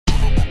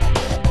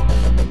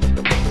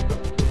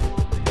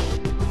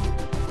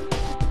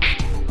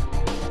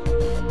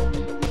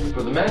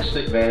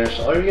MatchStick Vanish,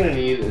 all you're going to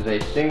need is a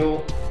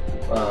single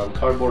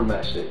cardboard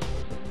matchstick.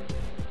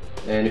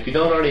 And if you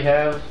don't already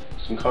have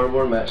some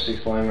cardboard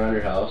matchsticks lying around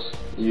your house,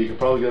 you can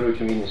probably go to a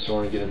convenience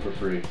store and get them for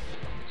free.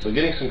 So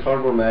getting some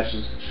cardboard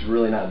matches should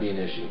really not be an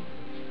issue.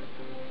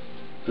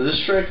 For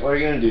this trick, all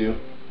you're going to do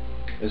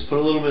is put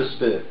a little bit of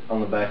spit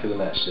on the back of the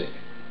matchstick,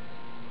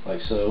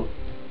 like so,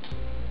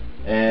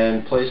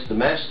 and place the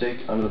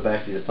matchstick under the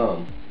back of your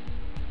thumb.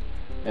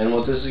 And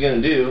what this is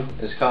going to do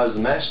is cause the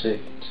matchstick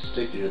to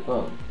stick to your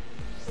thumb.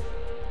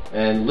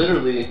 And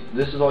literally,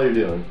 this is all you're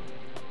doing.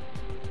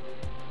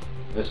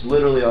 That's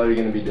literally all you're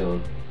going to be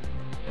doing.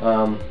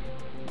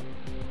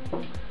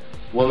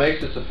 What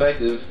makes this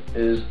effective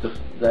is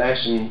the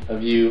action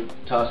of you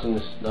tossing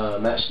this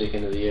matchstick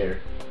into the air.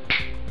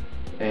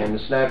 And the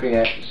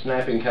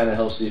snapping kind of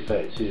helps the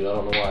effect too. I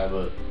don't know why,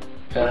 but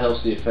kind of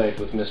helps the effect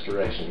with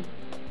misdirection.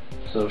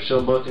 So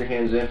show both your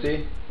hands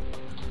empty.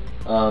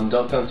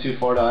 Don't come too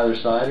far to either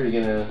side or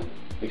you're going to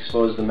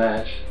expose the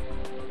match.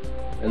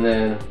 And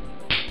then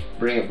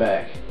bring it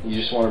back. You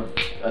just want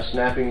a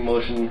snapping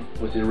motion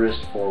with your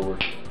wrist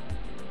forward.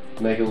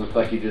 Make it look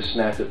like you just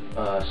snatched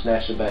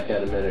it back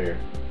out of midair.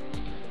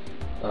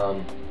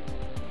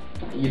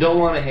 You don't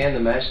want to hand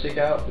the matchstick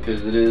out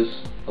because it is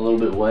a little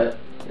bit wet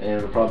and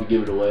it'll probably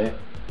give it away.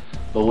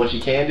 But what you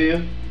can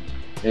do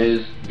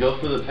is go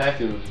for the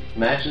pack of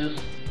matches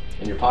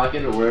in your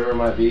pocket or wherever it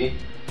might be,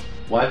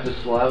 wipe the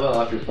saliva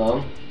off your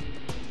thumb,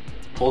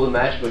 pull the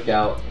matchbook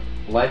out,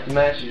 light the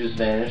match you just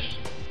vanished,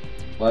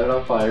 light it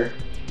on fire,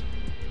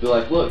 be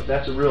like, look,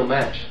 that's a real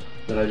match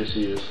that I just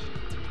used.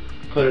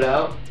 Put it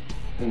out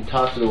and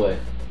toss it away.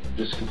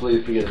 Just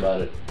completely forget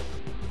about it.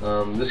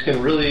 This can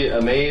really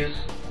amaze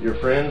your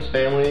friends,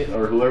 family,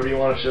 or whoever you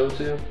want to show it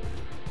to.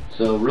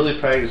 So really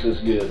practice this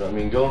good. I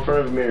mean, go in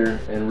front of a mirror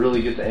and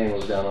really get the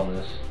angles down on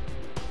this.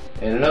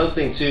 And another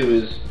thing too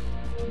is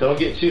don't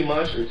get too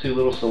much or too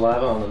little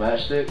saliva on the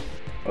matchstick,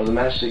 or the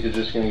matchstick is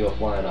just going to go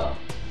flying off.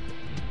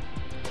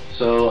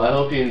 So I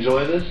hope you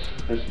enjoy this.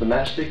 It's the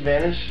MatchStick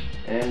Vanish,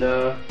 and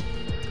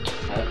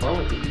have fun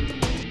with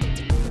it.